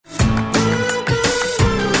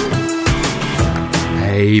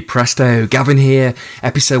Hey presto, Gavin here,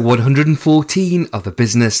 episode 114 of the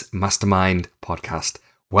Business Mastermind podcast.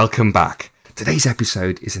 Welcome back. Today's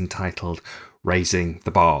episode is entitled Raising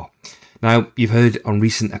the Bar. Now, you've heard on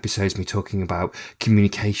recent episodes me talking about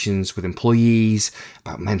communications with employees,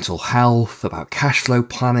 about mental health, about cash flow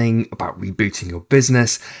planning, about rebooting your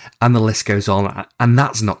business, and the list goes on. And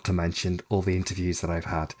that's not to mention all the interviews that I've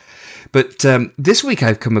had. But this week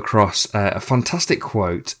I've come across a fantastic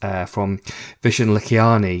quote from Vishen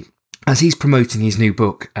Lakhiani as he's promoting his new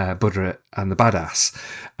book, Buddha and the Badass,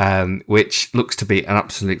 which looks to be an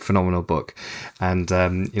absolute phenomenal book. And,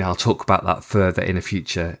 I'll talk about that further in a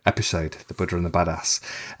future episode, The Buddha and the Badass,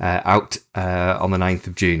 out on the 9th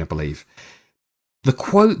of June, I believe. The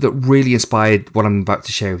quote that really inspired what I'm about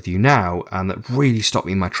to share with you now, and that really stopped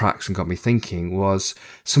me in my tracks and got me thinking, was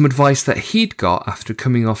some advice that he'd got after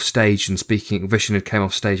coming off stage and speaking. Vishen had came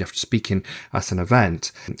off stage after speaking at an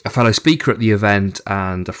event. A fellow speaker at the event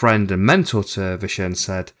and a friend and mentor to Vishen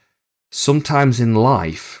said, "Sometimes in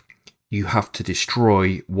life, you have to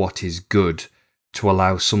destroy what is good to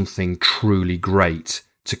allow something truly great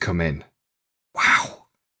to come in." Wow.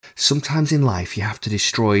 Sometimes in life, you have to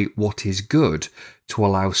destroy what is good to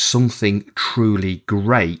allow something truly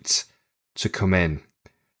great to come in.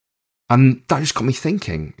 And that just got me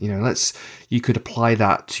thinking, you could apply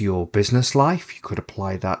that to your business life. You could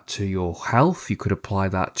apply that to your health. You could apply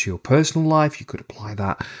that to your personal life. You could apply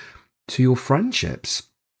that to your friendships.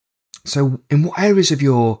 So in what areas of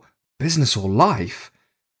your business or life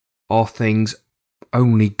are things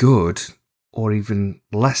only good or even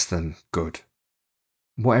less than good?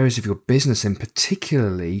 What areas of your business in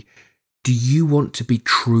particularly do you want to be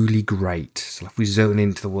truly great? So if we zone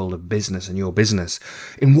into the world of business and your business,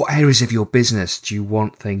 in what areas of your business do you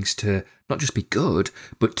want things to not just be good,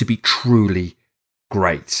 but to be truly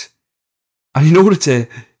great? And in order to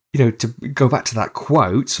go back to that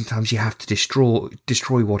quote, sometimes you have to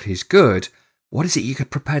destroy what is good. What is it you're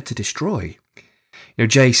prepared to destroy?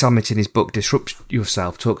 Jay Samit in his book Disrupt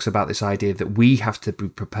Yourself talks about this idea that we have to be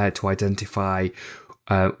prepared to identify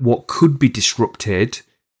what could be disrupted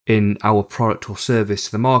in our product or service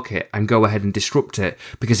to the market and go ahead and disrupt it.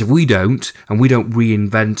 Because if we don't, and we don't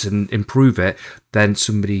reinvent and improve it, then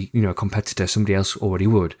somebody, a competitor, somebody else already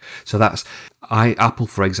would. So that's Apple,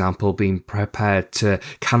 for example, being prepared to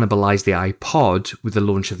cannibalize the iPod with the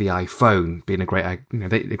launch of the iPhone, being a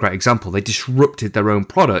great example. They disrupted their own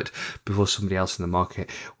product before somebody else in the market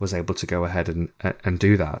was able to go ahead and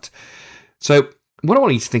do that. So what I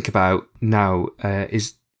want you to think about now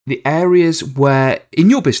is the areas where,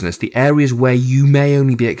 in your business, the areas where you may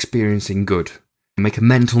only be experiencing good. Make a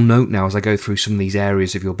mental note now as I go through some of these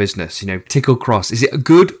areas of your business. Tick or cross. Is it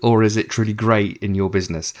good or is it truly great in your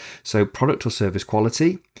business? So product or service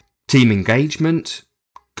quality, team engagement,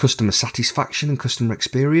 customer satisfaction and customer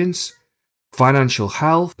experience, financial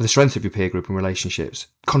health, the strength of your peer group and relationships,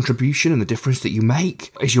 contribution and the difference that you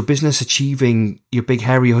make. Is your business achieving your big,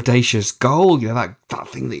 hairy, audacious goal? That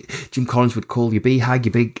thing that Jim Collins would call your BHAG,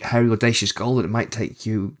 your big, hairy, audacious goal that it might take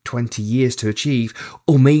you 20 years to achieve,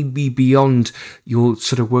 or maybe beyond your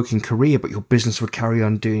sort of working career, but your business would carry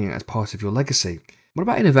on doing it as part of your legacy. What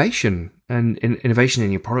about innovation and innovation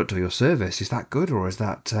in your product or your service? Is that good or is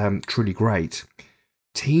that truly great?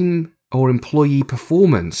 Team or employee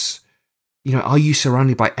performance. Are you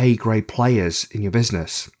surrounded by A-grade players in your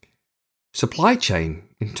business? Supply chain,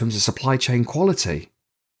 in terms of supply chain quality.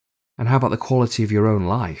 And how about the quality of your own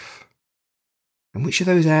life? And which of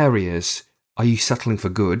those areas are you settling for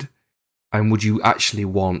good? And would you actually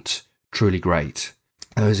want truly great?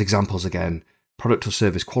 Those examples again: product or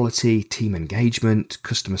service quality, team engagement,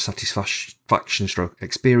 customer satisfaction stroke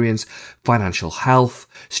experience, financial health,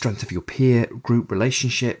 strength of your peer group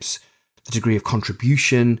relationships, the degree of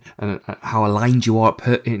contribution and how aligned you are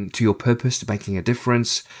to your purpose to making a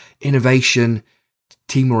difference, innovation,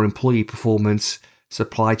 team or employee performance,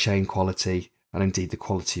 supply chain quality, and indeed the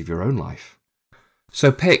quality of your own life.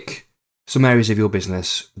 So pick some areas of your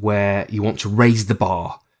business where you want to raise the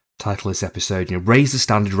bar. Title this episode, raise the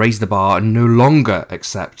standard, raise the bar, and no longer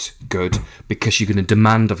accept good because you're going to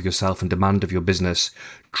demand of yourself and demand of your business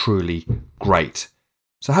truly great.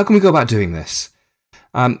 So how can we go about doing this?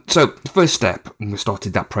 So the first step, and we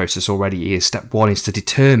started that process already, is step one is to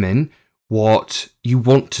determine what you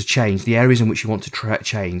want to change, the areas in which you want to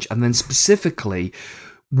change, and then specifically,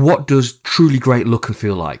 what does truly great look and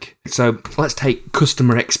feel like? So let's take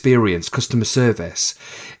customer experience, customer service.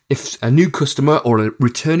 If a new customer or a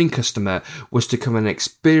returning customer was to come and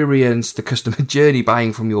experience the customer journey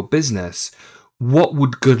buying from your business, what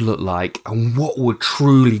would good look like and what would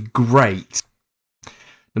truly great?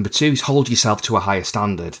 Number two is hold yourself to a higher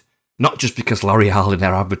standard. Not just because L'Oreal in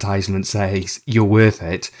their advertisement says you're worth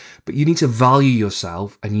it, but you need to value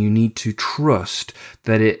yourself and you need to trust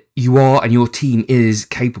that you are and your team is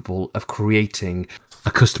capable of creating a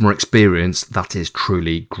customer experience that is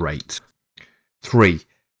truly great. 3.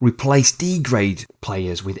 Replace D-grade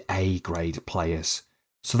players with A-grade players.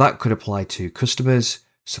 So that could apply to customers,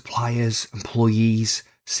 suppliers, employees,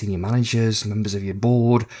 senior managers, members of your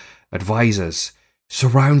board, advisors.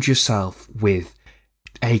 Surround yourself with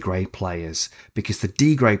A-grade players, because the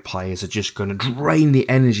D-grade players are just going to drain the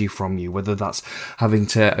energy from you, whether that's having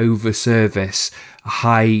to over-service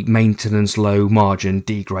high maintenance, low margin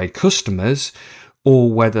D-grade customers,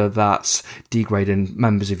 or whether that's degrading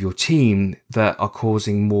members of your team that are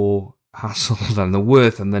causing more hassle than they're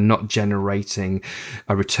worth, and they're not generating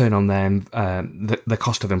a return on them, the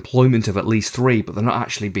cost of employment of at least 3, but they're not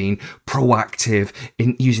actually being proactive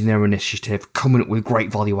in using their initiative, coming up with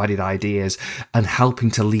great value-added ideas, and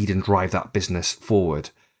helping to lead and drive that business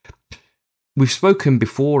forward. We've spoken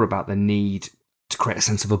before about the need to create a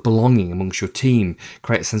sense of a belonging amongst your team,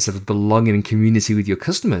 create a sense of a belonging and community with your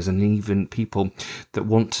customers and even people that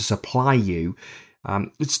want to supply you.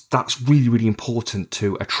 That's really, really important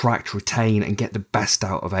to attract, retain, and get the best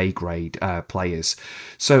out of A-grade players.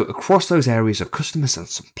 So across those areas of customers and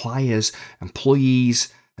suppliers,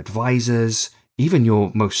 employees, advisors, even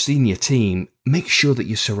your most senior team, make sure that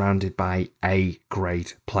you're surrounded by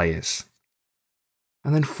A-grade players.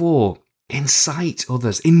 And then 4, incite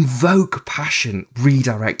others, invoke passion,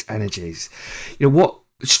 redirect energies. What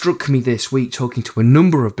struck me this week talking to a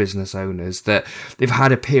number of business owners, that they've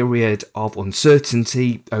had a period of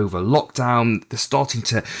uncertainty over lockdown. They're starting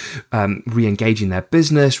to re-engage in their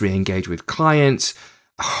business, re-engage with clients.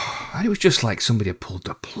 And it was just like somebody had pulled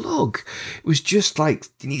the plug. It was just like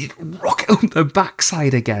you needed to rock it up the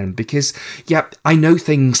backside again, because, I know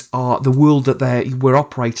things are, the world that we're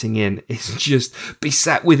operating in is just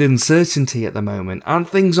beset with uncertainty at the moment, and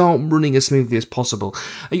things aren't running as smoothly as possible.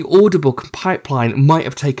 Your order book pipeline might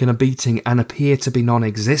have taken a beating and appear to be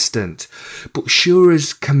non-existent, but sure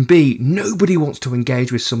as can be, nobody wants to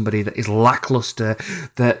engage with somebody that is lackluster,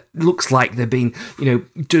 that looks like they've been,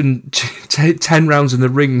 done 10 rounds in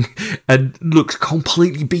the ring and looks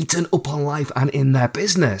completely beaten up on life and in their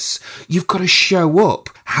business. You've got to show up.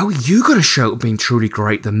 How are you going to show up being truly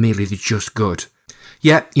great than merely just good?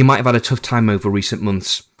 Yeah, you might have had a tough time over recent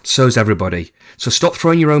months. So's everybody. So stop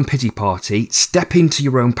throwing your own pity party, step into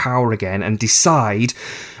your own power again and decide,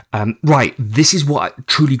 right, this is what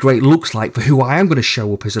truly great looks like for who I am going to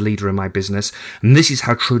show up as a leader in my business. And this is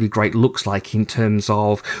how truly great looks like in terms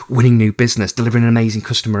of winning new business, delivering an amazing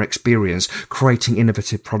customer experience, creating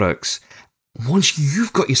innovative products. Once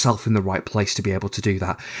you've got yourself in the right place to be able to do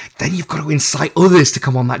that, then you've got to incite others to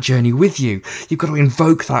come on that journey with you. You've got to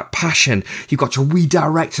invoke that passion. You've got to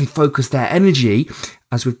redirect and focus their energy,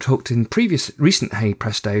 as we've talked in recent Hey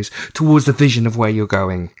Prestos, towards the vision of where you're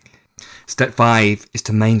going. Step 5 is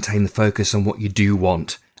to maintain the focus on what you do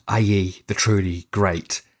want, i.e. the truly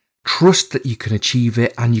great. Trust that you can achieve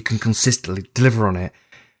it and you can consistently deliver on it.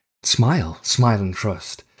 Smile and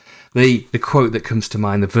trust. The quote that comes to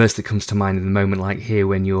mind, the verse that comes to mind in a moment like here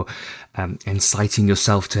when you're inciting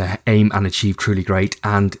yourself to aim and achieve truly great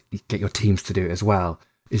and get your teams to do it as well,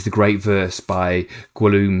 is the great verse by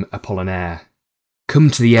Guillaume Apollinaire. "Come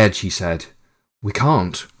to the edge," he said. "We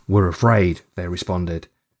can't. We're afraid," they responded.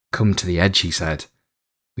 "Come to the edge," he said.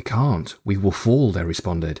 "We can't. We will fall," they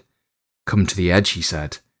responded. "Come to the edge," he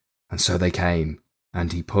said. And so they came,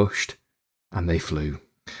 and he pushed, and they flew.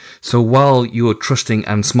 So while you're trusting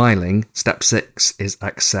and smiling, step 6 is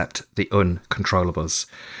accept the uncontrollables.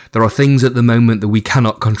 There are things at the moment that we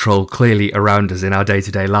cannot control clearly around us in our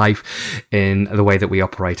day-to-day life, in the way that we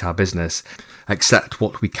operate our business. Accept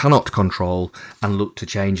what we cannot control and look to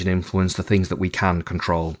change and influence the things that we can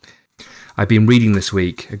control. I've been reading this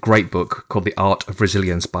week a great book called The Art of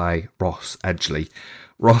Resilience by Ross Edgley.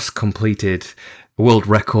 Ross completed a world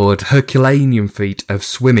record Herculean feat of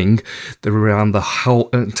swimming around the whole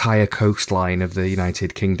entire coastline of the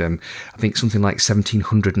United Kingdom. I think something like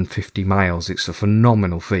 1,750 miles. It's a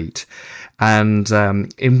phenomenal feat. And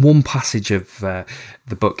in one passage of the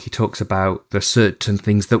book, he talks about the certain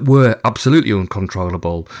things that were absolutely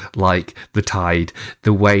uncontrollable, like the tide,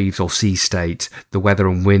 the waves or sea state, the weather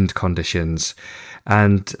and wind conditions.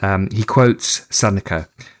 And he quotes Seneca,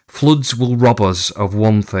 "Floods will rob us of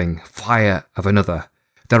one thing, fire of another.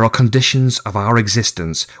 There are conditions of our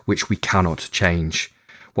existence which we cannot change.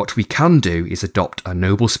 What we can do is adopt a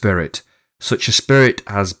noble spirit, such a spirit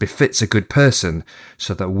as befits a good person,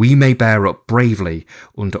 so that we may bear up bravely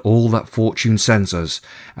under all that fortune sends us,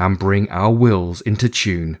 and bring our wills into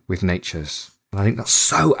tune with nature's." And I think that's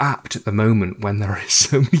so apt at the moment when there are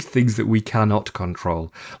so many things that we cannot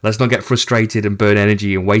control. Let's not get frustrated and burn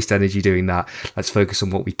energy and waste energy doing that. Let's focus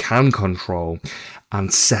on what we can control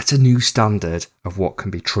and set a new standard of what can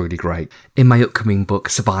be truly great. In my upcoming book,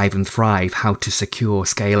 Survive and Thrive, How to Secure,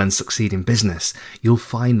 Scale and Succeed in Business, you'll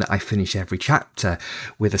find that I finish every chapter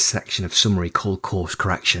with a section of summary called Course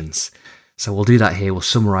Corrections. So we'll do that here. We'll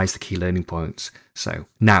summarise the key learning points. So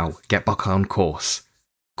now, get back on course.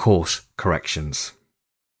 Course corrections.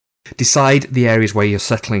 Decide the areas where you're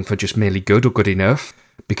settling for just merely good or good enough,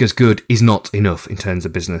 because good is not enough in terms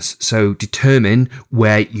of business. So determine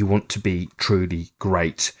where you want to be truly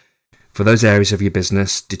great. For those areas of your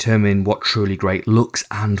business, determine what truly great looks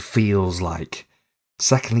and feels like.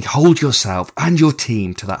 Secondly, hold yourself and your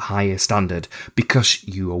team to that higher standard because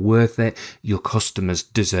you are worth it, your customers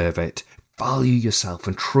deserve it. Value yourself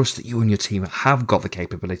and trust that you and your team have got the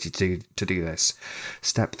capability to do this.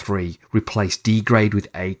 Step 3, replace D grade with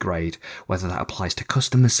A grade, whether that applies to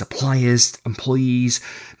customers, suppliers, employees,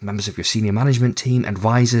 members of your senior management team,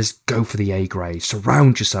 advisors. Go for the A grade.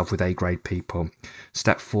 Surround yourself with A grade people.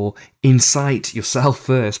 Step 4, incite yourself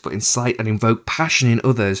first, but incite and invoke passion in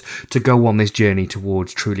others to go on this journey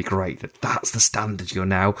towards truly great. That's the standard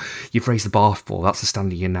you've raised the bar for. That's the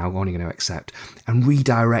standard you're now only going to accept. And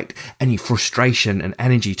redirect any frustration and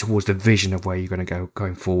energy towards the vision of where you're going to go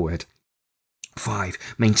going forward. 5,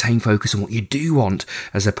 maintain focus on what you do want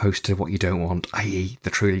as opposed to what you don't want, i.e. the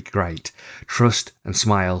truly great. Trust and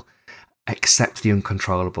smile. Accept the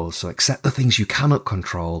uncontrollables. So accept the things you cannot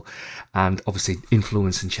control and obviously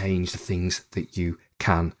influence and change the things that you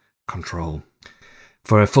can control.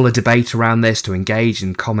 For a fuller debate around this, to engage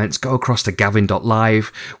in comments, go across to gavin.live,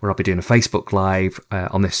 where I'll be doing a Facebook Live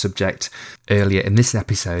on this subject. Earlier in this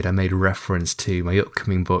episode, I made a reference to my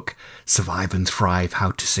upcoming book, Survive and Thrive, How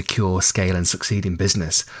to Secure, Scale and Succeed in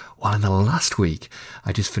Business. While in the last week,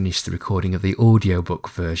 I just finished the recording of the audiobook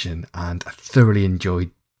version, and I thoroughly enjoyed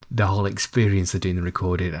the whole experience of doing the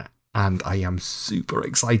recording. And I am super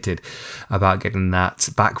excited about getting that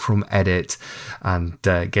back from edit and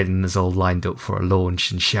getting us all lined up for a launch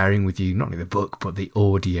and sharing with you not only the book, but the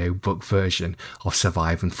audio book version of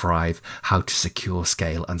Survive and Thrive, How to Secure,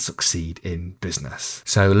 Scale and Succeed in Business.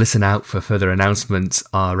 So listen out for further announcements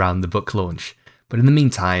around the book launch. But in the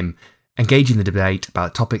meantime, engage in the debate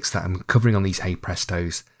about topics that I'm covering on these Hey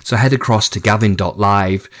Prestos. So head across to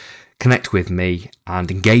gavin.live, connect with me and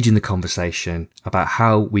engage in the conversation about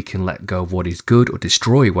how we can let go of what is good or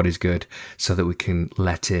destroy what is good so that we can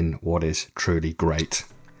let in what is truly great.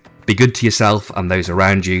 Be good to yourself and those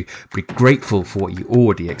around you. Be grateful for what you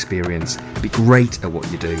already experience. Be great at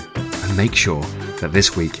what you do. And make sure that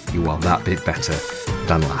this week you are that bit better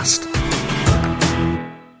than last.